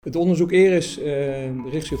Het onderzoek Eris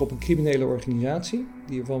richt zich op een criminele organisatie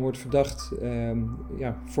die ervan wordt verdacht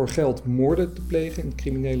voor geld moorden te plegen in het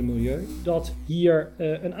criminele milieu. Dat hier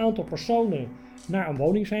een aantal personen naar een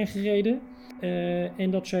woning zijn gereden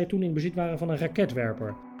en dat zij toen in bezit waren van een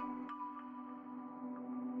raketwerper.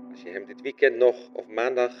 Als je hem dit weekend nog of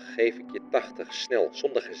maandag geef ik je 80 snel,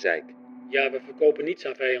 zonder gezeik. Ja, we verkopen niets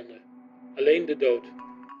aan vijanden. Alleen de dood.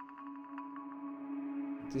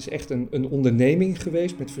 Het is echt een onderneming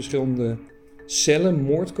geweest met verschillende cellen,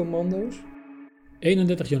 moordcommando's.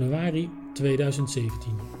 31 januari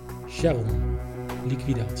 2017. Sharon.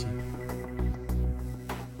 Liquidatie.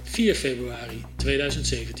 4 februari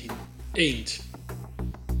 2017. Eens.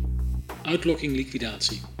 Uitlokking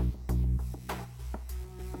liquidatie.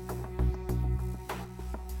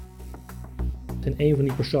 En een van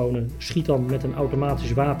die personen schiet dan met een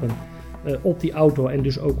automatisch wapen op die auto en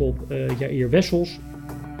dus ook op Jair Wessels.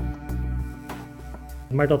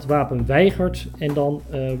 Maar dat wapen weigert en dan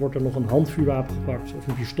wordt er nog een handvuurwapen gepakt of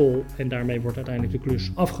een pistool en daarmee wordt uiteindelijk de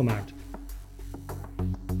klus afgemaakt.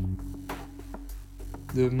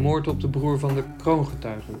 De moord op de broer van de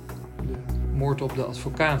kroongetuige, de moord op de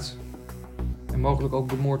advocaat en mogelijk ook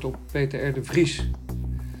de moord op Peter R. de Vries.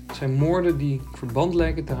 Het zijn moorden die verband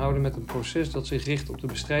lijken te houden met een proces dat zich richt op de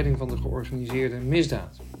bestrijding van de georganiseerde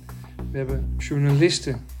misdaad. We hebben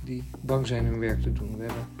journalisten die bang zijn hun werk te doen. We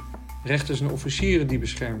hebben rechters en officieren die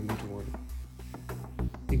beschermd moeten worden.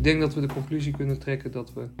 Ik denk dat we de conclusie kunnen trekken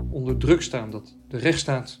dat we onder druk staan, dat de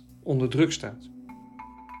rechtsstaat onder druk staat.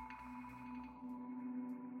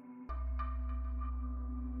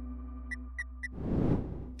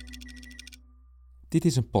 Dit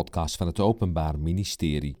is een podcast van het Openbaar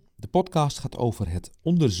Ministerie. De podcast gaat over het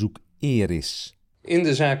onderzoek Eris. In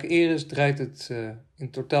de zaak Eris draait het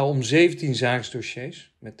in totaal om 17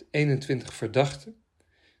 zaaksdossiers met 21 verdachten.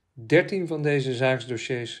 13 van deze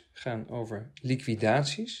zaaksdossiers gaan over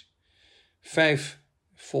liquidaties. 5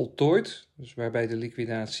 voltooid, dus waarbij de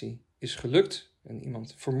liquidatie is gelukt en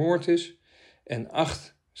iemand vermoord is. En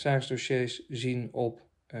 8 zaaksdossiers zien op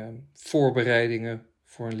voorbereidingen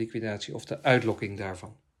voor een liquidatie of de uitlokking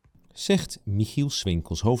daarvan. Zegt Michiel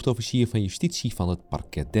Swinkels, hoofdofficier van Justitie van het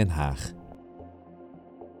Parket Den Haag.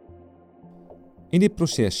 In dit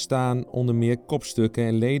proces staan onder meer kopstukken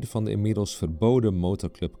en leden van de inmiddels verboden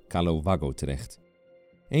motorclub Caloh Wagoh terecht.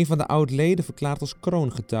 Een van de oud-leden verklaart als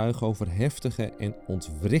kroongetuige over heftige en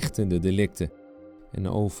ontwrichtende delicten en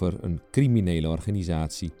over een criminele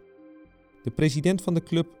organisatie. De president van de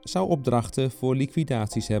club zou opdrachten voor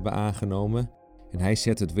liquidaties hebben aangenomen en hij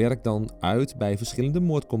zet het werk dan uit bij verschillende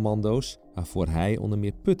moordcommando's, waarvoor hij onder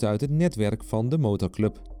meer putte uit het netwerk van de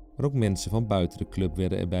motorclub, maar ook mensen van buiten de club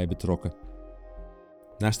werden erbij betrokken.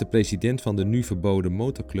 Naast de president van de nu verboden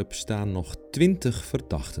motorclub staan nog 20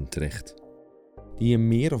 verdachten terecht, die in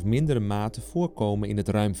meer of mindere mate voorkomen in het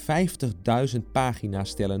ruim 50.000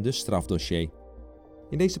 pagina's tellende strafdossier.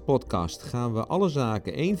 In deze podcast gaan we alle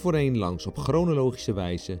zaken één voor één langs op chronologische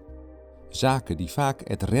wijze. Zaken die vaak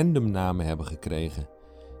at random namen hebben gekregen.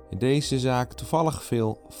 In deze zaak toevallig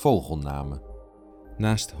veel vogelnamen.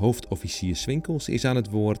 Naast hoofdofficier Swinkels is aan het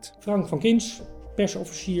woord Frank van Kins,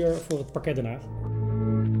 persofficier voor het Parket Den Haag.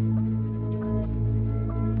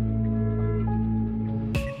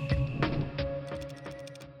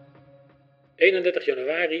 ...31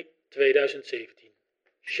 januari 2017.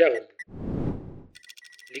 Sharon.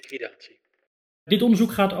 Liquidatie. Dit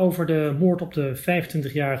onderzoek gaat over de moord op de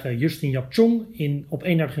 25-jarige Justin Yapchong op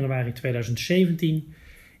 31 januari 2017.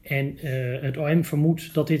 En het OM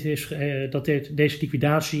vermoedt dat deze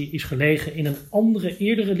liquidatie is gelegen in een andere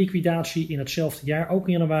eerdere liquidatie in hetzelfde jaar, ook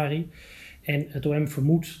in januari. En het OM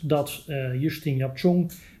vermoedt dat Justin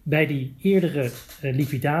Yapchong bij die eerdere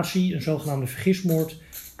liquidatie, een zogenaamde vergismoord,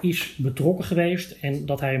 is betrokken geweest. En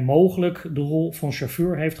dat hij mogelijk de rol van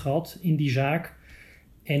chauffeur heeft gehad in die zaak.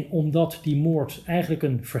 En omdat die moord eigenlijk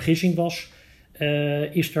een vergissing was,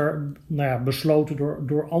 is er besloten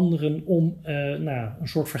door anderen om een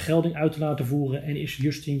soort vergelding uit te laten voeren en is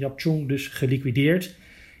Justin Yapchong dus geliquideerd.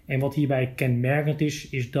 En wat hierbij kenmerkend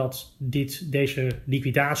is dat deze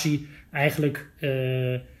liquidatie eigenlijk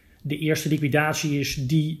de eerste liquidatie is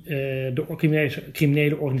die de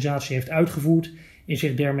criminele organisatie heeft uitgevoerd en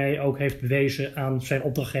zich daarmee ook heeft bewezen aan zijn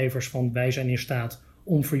opdrachtgevers van wij zijn in staat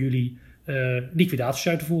om voor jullie liquidaties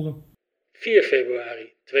uit te voeren. 4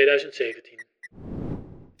 februari 2017.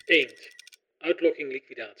 Eens. Uitlokking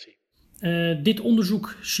liquidatie. Dit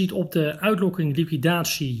onderzoek ziet op de uitlokking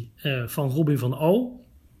liquidatie van Robin van O.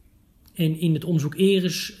 En in het onderzoek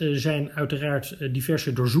Eris zijn uiteraard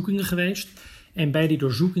diverse doorzoekingen geweest. En bij die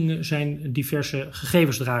doorzoekingen zijn diverse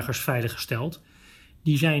gegevensdragers veiliggesteld.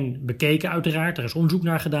 Die zijn bekeken uiteraard, er is onderzoek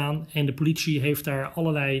naar gedaan. En de politie heeft daar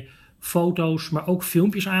allerlei foto's, maar ook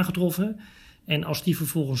filmpjes aangetroffen. En als die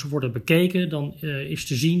vervolgens worden bekeken, dan is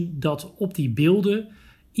te zien dat op die beelden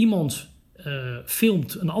iemand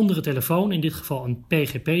filmt een andere telefoon, in dit geval een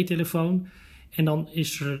PGP-telefoon. En dan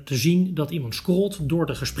is er te zien dat iemand scrolt door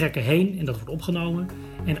de gesprekken heen en dat wordt opgenomen.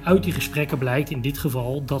 En uit die gesprekken blijkt in dit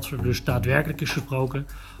geval dat er dus daadwerkelijk is gesproken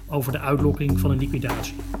over de uitlokking van een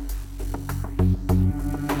liquidatie.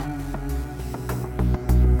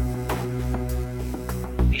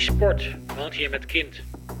 Die sport woont hier met kind.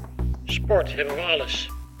 Sport hebben we alles.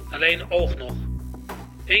 Alleen oog nog.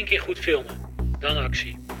 1 keer goed filmen, dan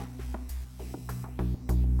actie.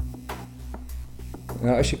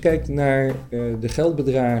 Nou, als je kijkt naar de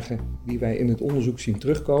geldbedragen die wij in het onderzoek zien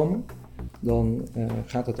terugkomen, dan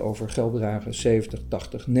gaat het over geldbedragen 70,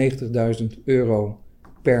 80, 90.000 euro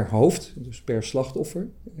per hoofd, dus per slachtoffer.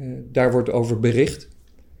 Daar wordt over bericht.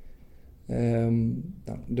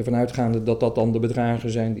 Ervan uitgaande dat dat dan de bedragen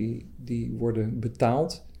zijn die worden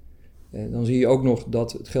betaald. Dan zie je ook nog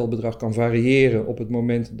dat het geldbedrag kan variëren op het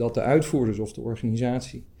moment dat de uitvoerders of de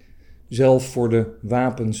organisatie zelf voor de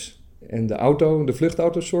wapens en de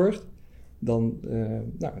vluchtauto's zorgt. Dan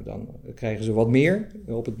krijgen ze wat meer.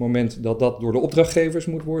 Op het moment dat dat door de opdrachtgevers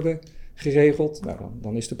moet worden geregeld,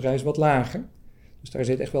 dan is de prijs wat lager. Dus daar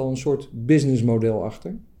zit echt wel een soort businessmodel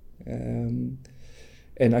achter.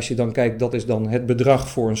 En als je dan kijkt, dat is dan het bedrag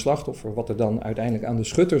voor een slachtoffer, wat er dan uiteindelijk aan de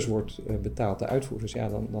schutters wordt betaald, de uitvoerders,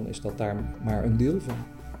 dan is dat daar maar een deel van.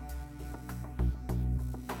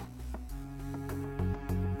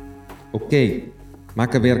 Oké,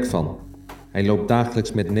 maak er werk van. Hij loopt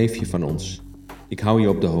dagelijks met neefje van ons. Ik hou je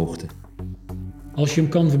op de hoogte. Als je hem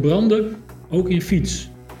kan verbranden, ook in fiets.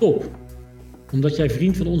 Top. Omdat jij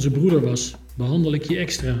vriend van onze broeder was, behandel ik je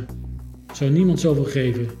extra. Zou niemand zoveel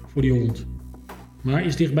geven voor die hond. Maar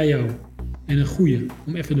is dicht bij jou. En een goeie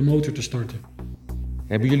om even de motor te starten.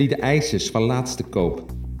 Hebben jullie de ijsers van laatste koop?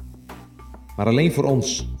 Maar alleen voor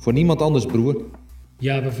ons, voor niemand anders, broer.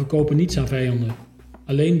 Ja, we verkopen niets aan vijanden.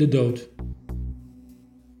 Alleen de dood.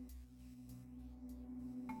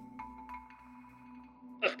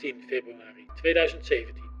 18 februari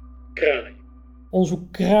 2017. Kraai.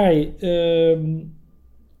 Onderzoek Kraai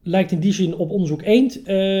lijkt in die zin op onderzoek Eend.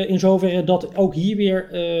 In zoverre dat ook hier weer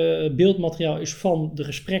beeldmateriaal is van de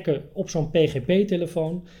gesprekken op zo'n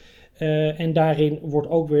PGP-telefoon. En daarin wordt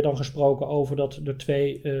ook weer dan gesproken over dat de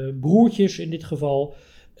 2 broertjes in dit geval,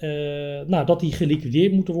 dat die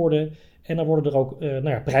geliquideerd moeten worden. En dan worden er ook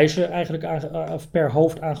prijzen eigenlijk per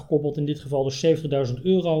hoofd aangekoppeld, in dit geval dus 70.000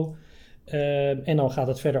 euro. En dan gaat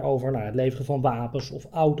het verder over het leveren van wapens of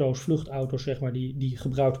auto's, vluchtauto's zeg maar, die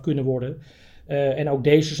gebruikt kunnen worden. En ook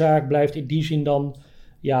deze zaak blijft in die zin dan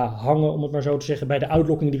hangen, om het maar zo te zeggen, bij de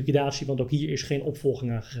uitlokking en liquidatie, want ook hier is geen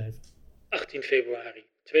opvolging aangegeven. 18 februari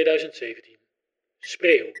 2017.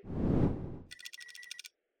 Spreeuw.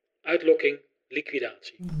 Uitlokking,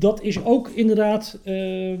 liquidatie. Dat is ook inderdaad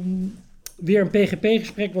weer een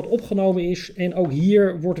PGP-gesprek wat opgenomen is. En ook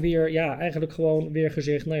hier wordt weer eigenlijk gewoon weer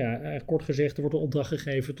gezegd, kort gezegd, er wordt een opdracht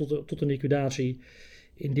gegeven tot een liquidatie.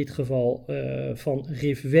 In dit geval van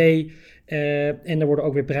RIF W. En er worden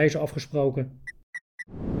ook weer prijzen afgesproken.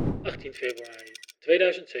 18 februari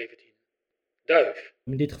 2017. Duif.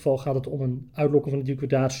 In dit geval gaat het om een uitlokken van de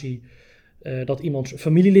liquidatie. Dat iemands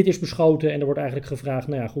familielid is beschoten. En er wordt eigenlijk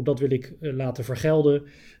gevraagd, dat wil ik laten vergelden.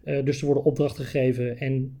 Dus er worden opdrachten gegeven.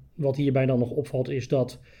 En wat hierbij dan nog opvalt is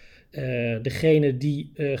dat degene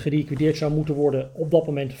die geliquideerd zou moeten worden op dat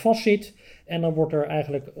moment vastzit. En dan wordt er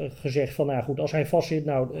eigenlijk gezegd van, als hij vastzit,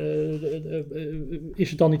 is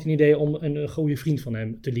het dan niet een idee om een goede vriend van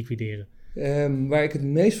hem te liquideren? Waar ik het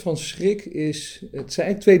meest van schrik is, het zijn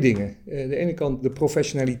eigenlijk 2 dingen. De ene kant de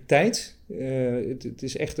professionaliteit. Het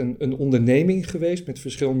is echt een onderneming geweest met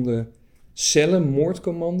verschillende cellen,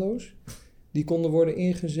 moordcommando's. Die konden worden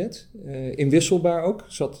ingezet. Inwisselbaar ook.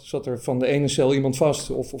 Zat er van de ene cel iemand vast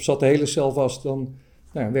of zat de hele cel vast, dan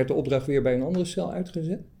werd de opdracht weer bij een andere cel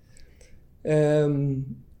uitgezet.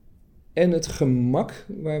 En het gemak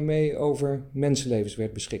waarmee over mensenlevens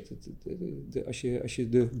werd beschikt. Als je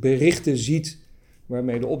de berichten ziet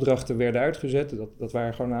waarmee de opdrachten werden uitgezet, dat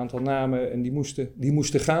waren gewoon een aantal namen en die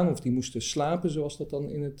moesten gaan of die moesten slapen, zoals dat dan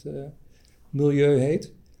in het milieu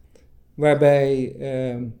heet. Waarbij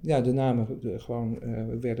de namen gewoon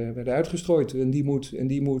werden uitgestrooid. En die moet, en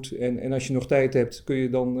die moet. En als je nog tijd hebt, kun je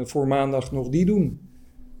dan voor maandag nog die doen.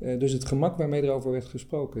 Dus het gemak waarmee erover werd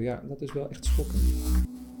gesproken, dat is wel echt schokkend.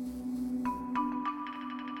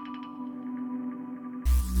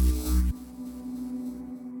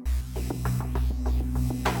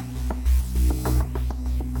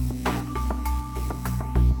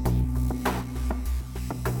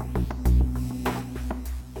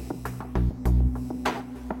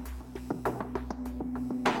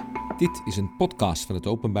 Dit is een podcast van het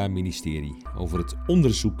Openbaar Ministerie over het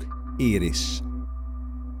onderzoek Eris.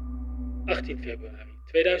 18 februari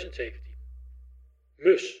 2017.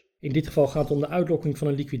 Mus. In dit geval gaat het om de uitlokking van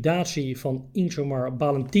een liquidatie van Ingomar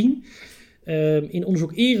Balentien. In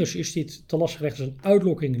onderzoek Eris is dit te last gelegd als een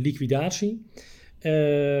uitlokking liquidatie.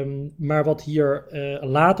 Maar wat hier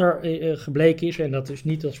later gebleken is, en dat is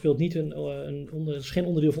geen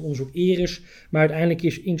onderdeel van onderzoek Eris, maar uiteindelijk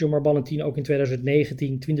is Ingomar Balentien ook in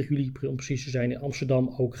 2019, 20 juli om precies te zijn, in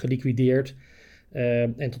Amsterdam ook geliquideerd.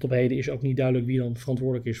 En tot op heden is ook niet duidelijk wie dan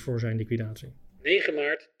verantwoordelijk is voor zijn liquidatie. 9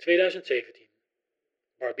 maart 2017.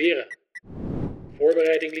 Barbera.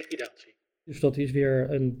 Voorbereiding liquidatie. Dus dat is weer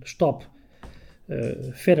een stap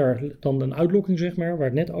verder dan een uitlokking, zeg maar, waar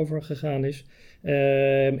het net over gegaan is.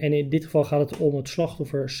 En in dit geval gaat het om het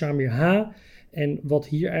slachtoffer Samir H. En wat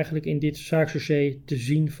hier eigenlijk in dit zaakdossier te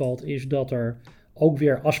zien valt, is dat er ook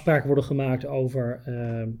weer afspraken worden gemaakt over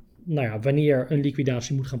wanneer een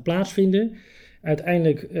liquidatie moet gaan plaatsvinden.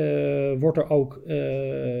 Uiteindelijk wordt er ook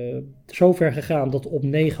zover gegaan dat op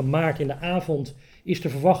 9 maart in de avond is de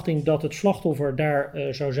verwachting dat het slachtoffer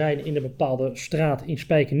daar zou zijn in een bepaalde straat in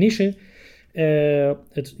Spijkenisse.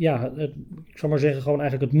 Ik zal maar zeggen, gewoon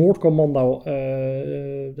eigenlijk het moordcommando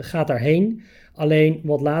gaat daarheen. Alleen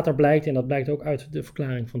wat later blijkt, en dat blijkt ook uit de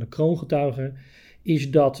verklaring van de kroongetuigen,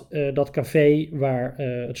 is dat dat café waar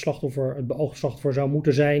het beoogde slachtoffer zou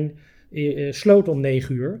moeten zijn, sloot om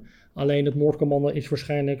 9 uur. Alleen het moordcommando is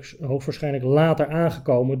hoogstwaarschijnlijk later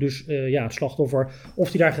aangekomen. Dus het slachtoffer, of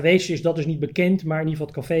hij daar geweest is, dat is niet bekend. Maar in ieder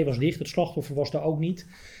geval het café was dicht, het slachtoffer was daar ook niet.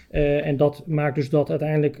 En dat maakt dus dat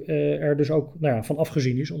uiteindelijk er dus ook van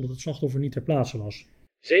afgezien is, omdat het slachtoffer niet ter plaatse was.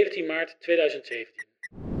 17 maart 2017.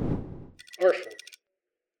 Arsford.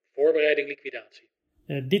 Voorbereiding liquidatie.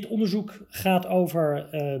 Dit onderzoek gaat over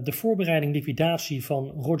de voorbereiding liquidatie van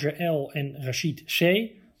Roger L. en Rashid C.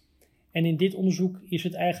 En in dit onderzoek is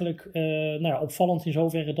het eigenlijk opvallend in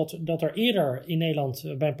zoverre dat er eerder in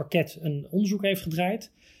Nederland bij een parket een onderzoek heeft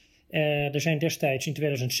gedraaid. Er zijn destijds in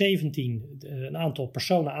 2017 een aantal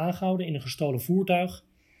personen aangehouden in een gestolen voertuig.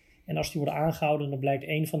 En als die worden aangehouden, dan blijkt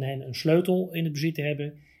een van hen een sleutel in het bezit te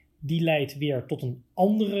hebben. Die leidt weer tot een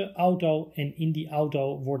andere auto en in die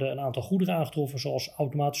auto worden een aantal goederen aangetroffen, zoals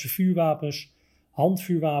automatische vuurwapens,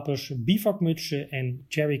 handvuurwapens, bivakmutsen en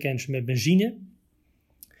jerrycans met benzine.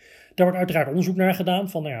 Daar wordt uiteraard onderzoek naar gedaan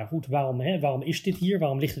van, waarom is dit hier?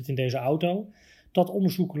 Waarom ligt het in deze auto? Dat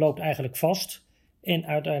onderzoek loopt eigenlijk vast. En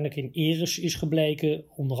uiteindelijk in Eris is gebleken,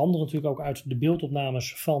 onder andere natuurlijk ook uit de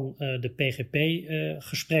beeldopnames van de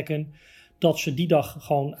PGP-gesprekken, dat ze die dag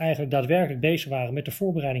gewoon eigenlijk daadwerkelijk bezig waren met de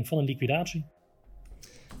voorbereiding van een liquidatie.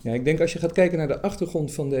 Ja, ik denk als je gaat kijken naar de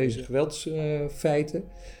achtergrond van deze geweldsfeiten,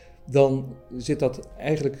 dan zit dat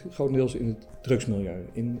eigenlijk grotendeels in het drugsmilieu,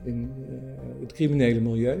 in het criminele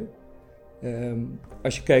milieu.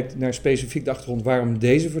 Als je kijkt naar specifiek de achtergrond waarom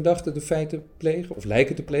deze verdachten de feiten plegen, of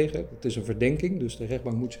lijken te plegen, het is een verdenking, dus de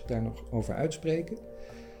rechtbank moet zich daar nog over uitspreken.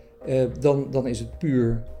 Dan is het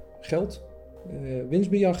puur geld,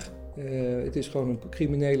 winstbejag. Het is gewoon een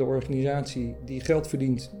criminele organisatie die geld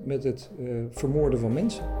verdient met het vermoorden van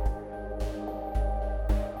mensen.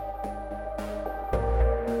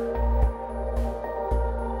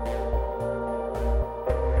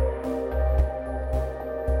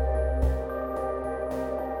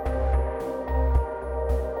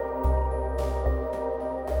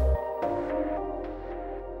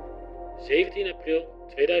 April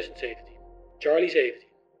 2017. Charlie 17.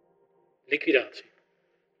 Liquidatie.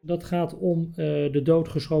 Dat gaat om de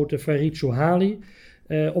doodgeschoten Farid Sohaili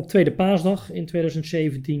op Tweede Paasdag in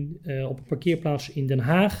 2017 op een parkeerplaats in Den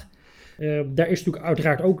Haag. Daar is natuurlijk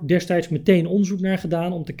uiteraard ook destijds meteen onderzoek naar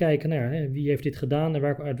gedaan om te kijken wie heeft dit gedaan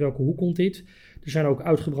en uit welke hoek komt dit. Er zijn ook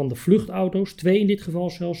uitgebrande vluchtauto's, 2 in dit geval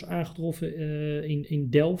zelfs aangetroffen in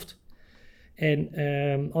Delft. En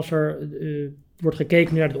als er wordt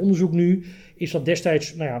gekeken naar het onderzoek nu, is dat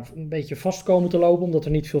destijds een beetje vast komen te lopen, omdat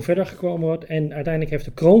er niet veel verder gekomen wordt. En uiteindelijk heeft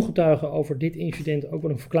de kroongetuige over dit incident ook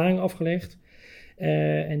wel een verklaring afgelegd.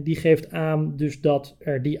 En die geeft aan dus dat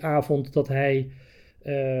er die avond dat hij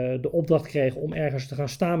de opdracht kreeg om ergens te gaan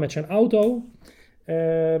staan met zijn auto.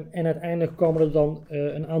 En uiteindelijk komen er dan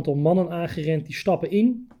een aantal mannen aangerend, die stappen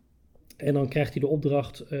in. En dan krijgt hij de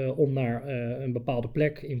opdracht om naar een bepaalde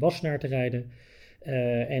plek in Wassenaar te rijden.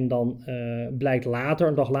 En dan blijkt later,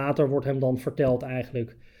 een dag later, wordt hem dan verteld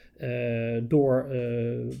eigenlijk door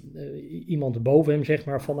iemand boven hem, zeg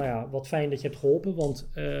maar, van wat fijn dat je hebt geholpen, want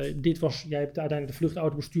jij hebt uiteindelijk de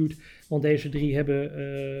vluchtauto bestuurd, want deze 3 hebben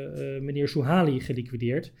meneer Sohaili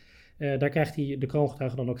geliquideerd. Daar krijgt de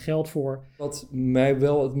kroongetuige dan ook geld voor. Wat mij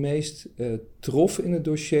wel het meest trof in het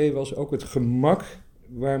dossier was ook het gemak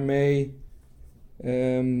waarmee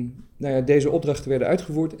deze opdrachten werden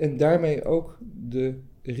uitgevoerd en daarmee ook de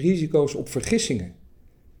risico's op vergissingen.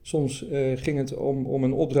 Soms ging het om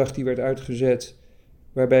een opdracht die werd uitgezet,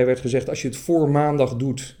 waarbij werd gezegd, als je het voor maandag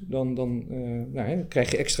doet, dan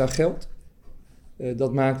krijg je extra geld.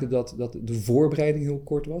 Dat maakte dat de voorbereiding heel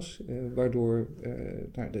kort was, waardoor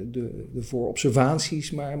de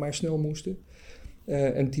voorobservaties maar snel moesten.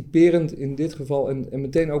 En typerend in dit geval, en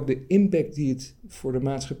meteen ook de impact die het voor de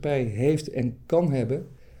maatschappij heeft en kan hebben,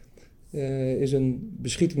 is een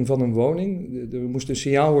beschieting van een woning. Er moest een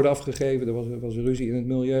signaal worden afgegeven, er was ruzie in het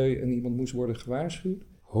milieu en iemand moest worden gewaarschuwd.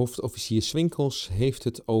 Hoofdofficier Swinkels heeft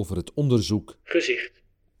het over het onderzoek. Gezicht.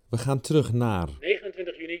 We gaan terug naar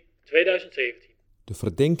 29 juni 2017. De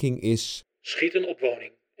verdenking is Schieten op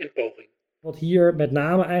woning en poging. Wat hier met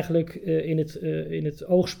name eigenlijk in het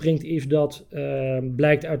oog springt is dat,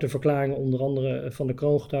 blijkt uit de verklaringen onder andere van de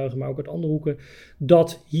kroongetuigen, maar ook uit andere hoeken,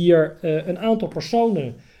 dat hier een aantal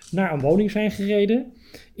personen naar een woning zijn gereden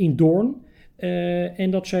in Doorn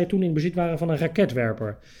en dat zij toen in bezit waren van een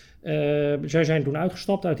raketwerper. Zij zijn toen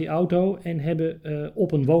uitgestapt uit die auto en hebben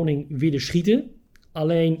op een woning willen schieten.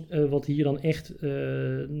 Alleen wat hier dan echt,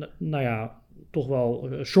 toch wel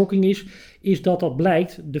shocking is dat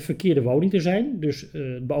blijkt de verkeerde woning te zijn. Dus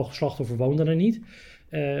het beoogde slachtoffer woonde er niet.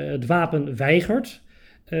 Het wapen weigert.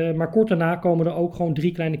 Maar kort daarna komen er ook gewoon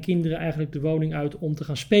 3 kleine kinderen eigenlijk de woning uit om te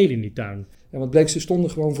gaan spelen in die tuin. Ja, want bleek, ze stonden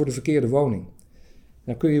gewoon voor de verkeerde woning.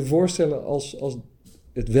 Nou kun je je voorstellen als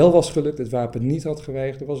het wel was gelukt, het wapen niet had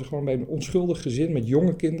geweigerd, was er gewoon bij een onschuldig gezin met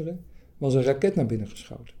jonge kinderen, was een raket naar binnen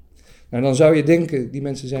geschoten. Nou, dan zou je denken, die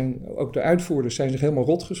mensen zijn, ook de uitvoerders, zijn zich helemaal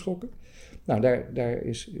rot geschrokken. Nou, daar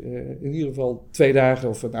is in ieder geval 2 dagen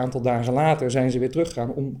of een aantal dagen later zijn ze weer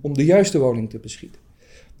teruggegaan om de juiste woning te beschieten.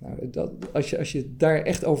 Nou, als je daar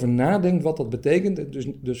echt over nadenkt wat dat betekent,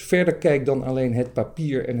 dus verder kijkt dan alleen het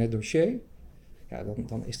papier en het dossier, ja,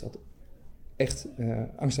 dan is dat echt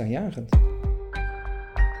angstaanjagend.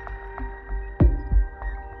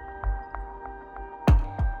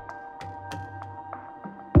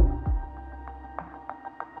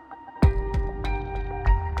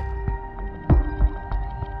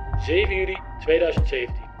 Juli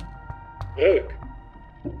 2017. Breuk.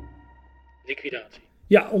 Liquidatie.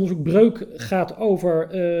 Ja, onderzoek Breuk gaat over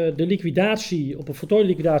de liquidatie, op een voltooide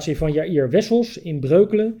liquidatie van Jaar Wessels in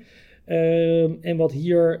Breukelen. En wat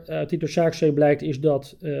hier uit dit dossierdossier blijkt is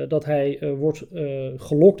dat hij wordt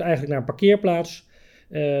gelokt eigenlijk naar een parkeerplaats.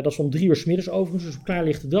 Dat is om 3 uur 's middags overigens, dus op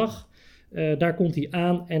klaarlichte dag. Daar komt hij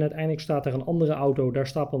aan en uiteindelijk staat er een andere auto. Daar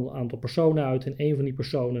stappen een aantal personen uit en een van die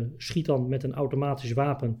personen schiet dan met een automatisch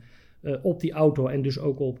wapen op die auto en dus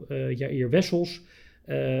ook op Jaar Wessels.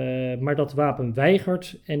 Maar dat wapen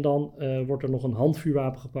weigert en dan wordt er nog een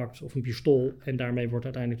handvuurwapen gepakt of een pistool en daarmee wordt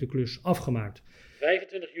uiteindelijk de klus afgemaakt.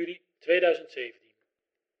 25 juli 2017.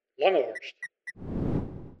 Langehorst.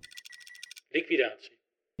 Liquidatie.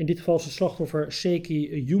 In dit geval is het slachtoffer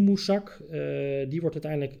Seki Yumusak. Die wordt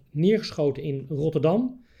uiteindelijk neergeschoten in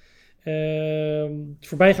Rotterdam.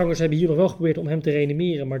 Voorbijgangers hebben hier nog wel geprobeerd om hem te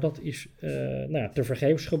reanimeren, maar dat is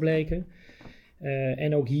tevergeefs gebleken.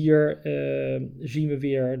 En ook hier zien we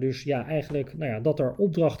weer dus eigenlijk dat er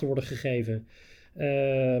opdrachten worden gegeven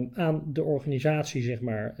aan de organisatie, zeg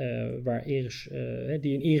maar, waar Eris,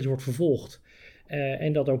 die in Eris wordt vervolgd.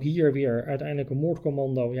 En dat ook hier weer uiteindelijk een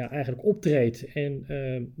moordcommando eigenlijk optreedt en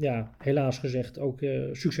helaas gezegd ook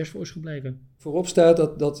succesvol is gebleken. Voorop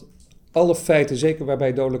staat dat alle feiten, zeker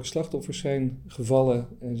waarbij dodelijke slachtoffers zijn gevallen,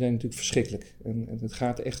 zijn natuurlijk verschrikkelijk. En het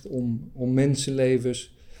gaat echt om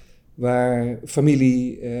mensenlevens waar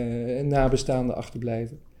familie en nabestaanden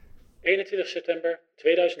achterblijven. 21 september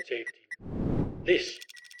 2017. Lis.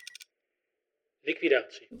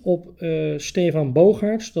 Liquidatie. Op Stefan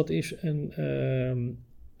Bogaerts, dat is een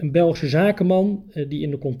Belgische zakenman die in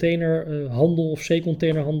de containerhandel of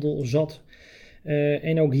zeecontainerhandel zat.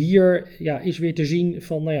 En ook hier is weer te zien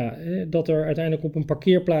van, dat er uiteindelijk op een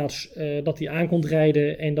parkeerplaats dat hij aan komt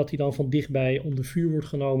rijden en dat hij dan van dichtbij onder vuur wordt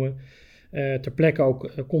genomen. Ter plekke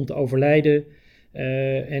ook komt te overlijden.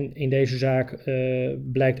 En in deze zaak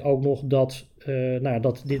blijkt ook nog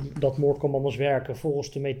dat moordcommando's werken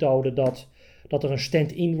volgens de methode dat er een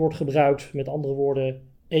stand-in wordt gebruikt. Met andere woorden,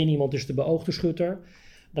 1 iemand is de beoogde schutter.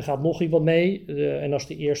 Er gaat nog iemand mee. En als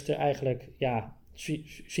de eerste eigenlijk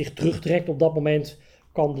zich terugtrekt op dat moment,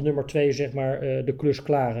 kan de nummer 2 zeg maar de klus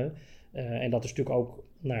klaren. En dat is natuurlijk ook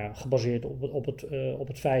gebaseerd op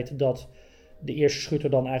het feit dat de eerste schutter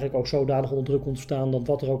dan eigenlijk ook zodanig onder druk komt staan dat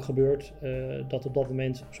wat er ook gebeurt, dat op dat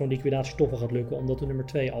moment zo'n liquidatie toch wel gaat lukken, omdat de nummer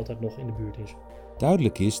 2 altijd nog in de buurt is.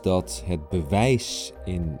 Duidelijk is dat het bewijs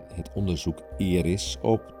in het onderzoek Eris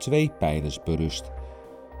op 2 pijlers berust.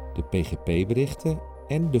 de PGP-berichten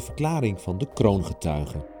en de verklaring van de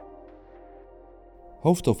kroongetuigen.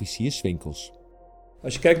 Hoofdofficier Swinkels.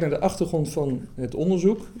 Als je kijkt naar de achtergrond van het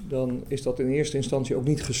onderzoek, dan is dat in eerste instantie ook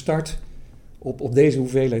niet gestart op deze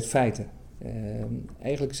hoeveelheid feiten.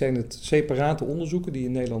 Eigenlijk zijn het separate onderzoeken die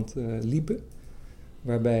in Nederland liepen,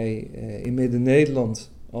 waarbij in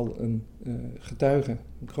Midden-Nederland al een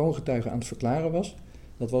kroongetuige aan het verklaren was.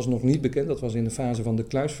 Dat was nog niet bekend, dat was in de fase van de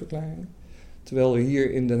kluisverklaring. Terwijl er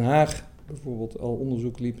hier in Den Haag bijvoorbeeld al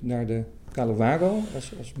onderzoek liep naar de Caloh Wagoh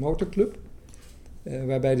als motorclub.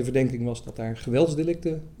 Waarbij de verdenking was dat daar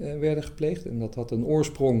geweldsdelicten werden gepleegd. En dat had een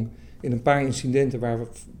oorsprong in een paar incidenten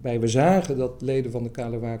waarbij we zagen dat leden van de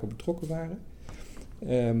Caloh Wagoh betrokken waren.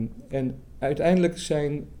 En uiteindelijk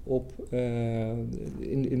zijn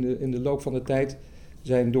in de loop van de tijd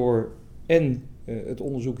zijn door het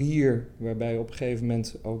onderzoek hier, waarbij op een gegeven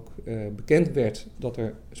moment ook bekend werd dat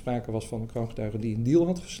er sprake was van een kroongetuige die een deal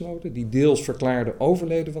had gesloten, die deels verklaarde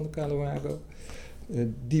overleden van de Caloh Wagoh.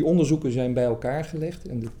 Die onderzoeken zijn bij elkaar gelegd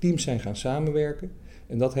en de teams zijn gaan samenwerken.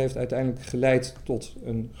 En dat heeft uiteindelijk geleid tot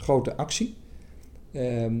een grote actie.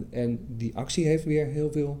 En die actie heeft weer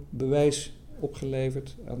heel veel bewijs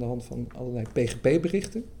opgeleverd aan de hand van allerlei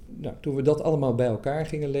PGP-berichten. Nou, toen we dat allemaal bij elkaar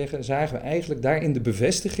gingen leggen, zagen we eigenlijk daarin de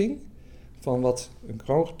bevestiging van wat een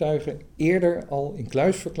kroongetuige eerder al in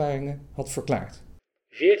kluisverklaringen had verklaard.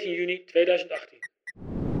 14 juni 2018.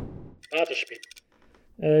 Waterspin.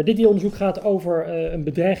 Dit onderzoek gaat over een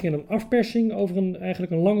bedreiging en een afpersing over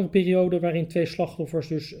eigenlijk een langere periode waarin 2 slachtoffers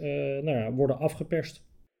dus worden afgeperst.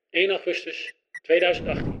 1 augustus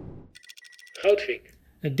 2018. Goudvink.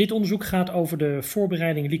 Dit onderzoek gaat over de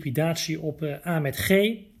voorbereiding en liquidatie op A met G.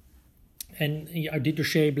 En uit dit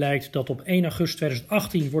dossier blijkt dat op 1 augustus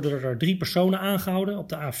 2018 worden er 3 personen aangehouden op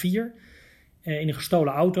de A4 in een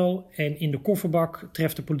gestolen auto. En in de kofferbak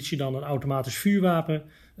treft de politie dan een automatisch vuurwapen,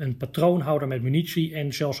 een patroonhouder met munitie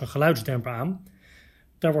en zelfs een geluidsdemper aan.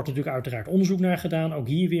 Daar wordt natuurlijk uiteraard onderzoek naar gedaan, ook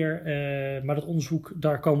hier weer. Maar dat onderzoek,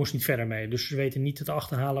 daar komen ze niet verder mee. Dus ze weten niet te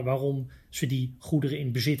achterhalen waarom ze die goederen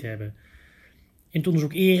in bezit hebben. In het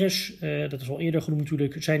onderzoek Eris, dat is al eerder genoemd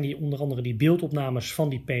natuurlijk, zijn die onder andere die beeldopnames van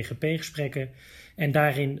die PGP-gesprekken. En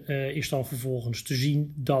daarin is dan vervolgens te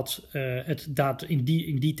zien dat het in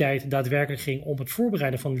die tijd daadwerkelijk ging om het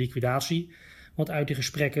voorbereiden van de liquidatie. Want uit die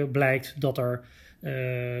gesprekken blijkt dat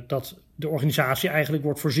de organisatie eigenlijk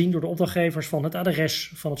wordt voorzien door de opdrachtgevers van het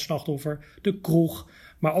adres van het slachtoffer, de kroeg,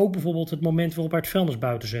 maar ook bijvoorbeeld het moment waarop hij het vuilnis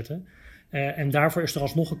buiten zetten. En daarvoor is er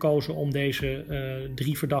alsnog gekozen om deze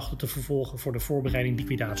 3 verdachten te vervolgen voor de voorbereiding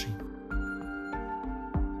liquidatie.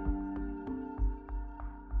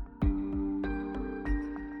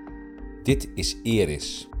 Dit is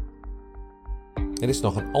Eris. Er is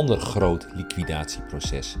nog een ander groot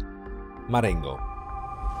liquidatieproces. Marengo.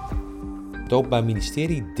 Het Openbaar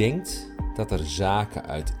Ministerie denkt dat er zaken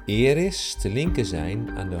uit Eris te linken zijn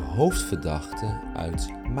aan de hoofdverdachte uit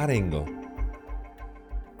Marengo.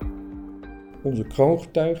 Onze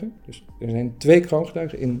kroongetuigen, dus er zijn 2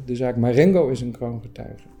 kroongetuigen, in de zaak Marengo is een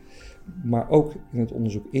kroongetuige. Maar ook in het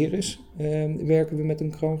onderzoek Eris werken we met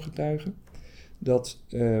een kroongetuige. Dat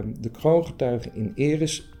de kroongetuige in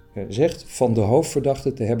Eris zegt van de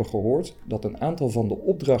hoofdverdachte te hebben gehoord dat een aantal van de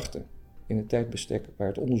opdrachten in het tijdbestek waar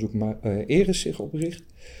het onderzoek Eris zich op richt,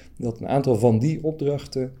 dat een aantal van die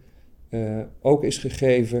opdrachten ook is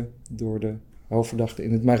gegeven door de hoofdverdachte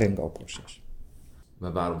in het Marengo-proces.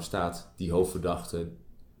 Maar waarom staat die hoofdverdachte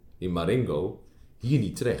in Marengo hier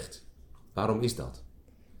niet terecht? Waarom is dat?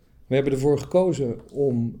 We hebben ervoor gekozen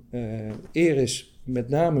om Eris met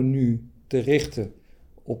name nu te richten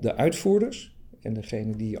op de uitvoerders en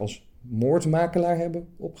degene die als moordmakelaar hebben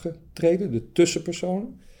opgetreden, de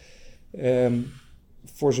tussenpersonen.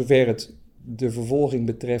 Voor zover het de vervolging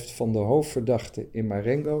betreft van de hoofdverdachte in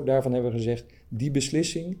Marengo, daarvan hebben we gezegd, die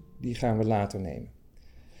beslissing die gaan we later nemen.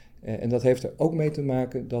 En dat heeft er ook mee te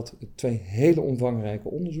maken dat het 2 hele omvangrijke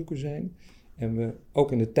onderzoeken zijn. En we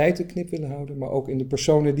ook in de tijd de knip willen houden, maar ook in de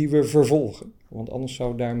personen die we vervolgen. Want anders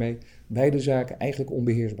zou daarmee beide zaken eigenlijk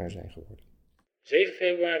onbeheersbaar zijn geworden. 7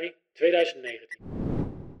 februari 2019.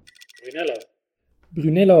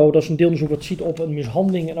 Brunello, dat is een deelonderzoek dat ziet op een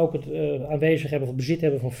mishandeling en ook het aanwezig hebben of bezit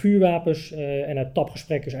hebben van vuurwapens. En uit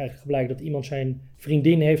tapgesprekken is eigenlijk gebleken dat iemand zijn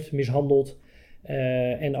vriendin heeft mishandeld.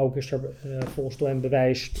 En ook is er volgens hem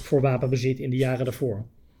bewijs voor wapenbezit in de jaren daarvoor.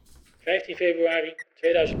 15 februari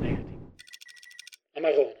 2019.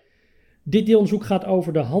 Amarone. Dit deelonderzoek gaat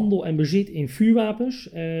over de handel en bezit in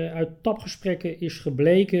vuurwapens. Uit tapgesprekken is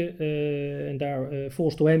gebleken, en daar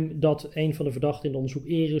volgens hem, dat een van de verdachten in het onderzoek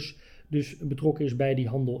Eris dus betrokken is bij die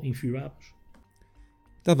handel in vuurwapens.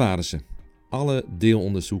 Daar waren ze. Alle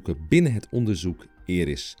deelonderzoeken binnen het onderzoek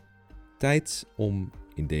Eris. Tijd om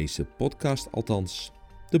in deze podcast althans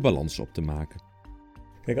de balans op te maken.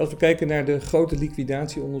 Kijk, als we kijken naar de grote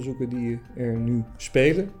liquidatieonderzoeken die er nu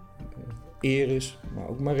spelen, Eris, maar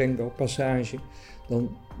ook Marengo, Passage,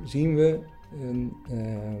 dan zien we een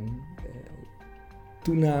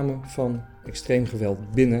toename van extreem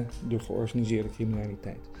geweld binnen de georganiseerde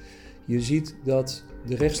criminaliteit. Je ziet dat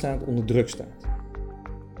de rechtsstaat onder druk staat.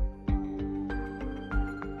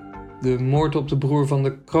 De moord op de broer van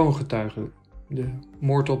de kroongetuige, de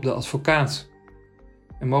moord op de advocaat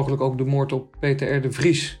en mogelijk ook de moord op Peter R. de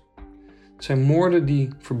Vries. Het zijn moorden die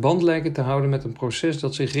verband lijken te houden met een proces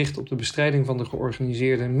dat zich richt op de bestrijding van de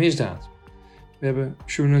georganiseerde misdaad. We hebben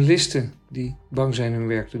journalisten die bang zijn hun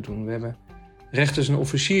werk te doen. We hebben rechters en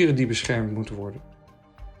officieren die beschermd moeten worden.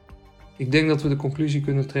 Ik denk dat we de conclusie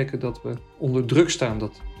kunnen trekken dat we onder druk staan,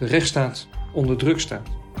 dat de rechtsstaat onder druk staat.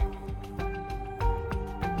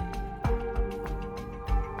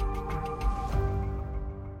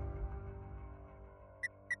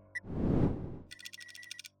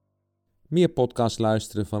 Meer podcasts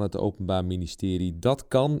luisteren van het Openbaar Ministerie, dat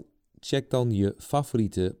kan. Check dan je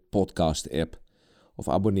favoriete podcast-app. Of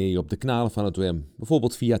abonneer je op de kanalen van het OM,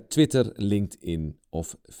 bijvoorbeeld via Twitter, LinkedIn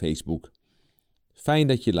of Facebook. Fijn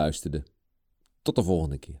dat je luisterde. Tot de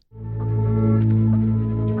volgende keer.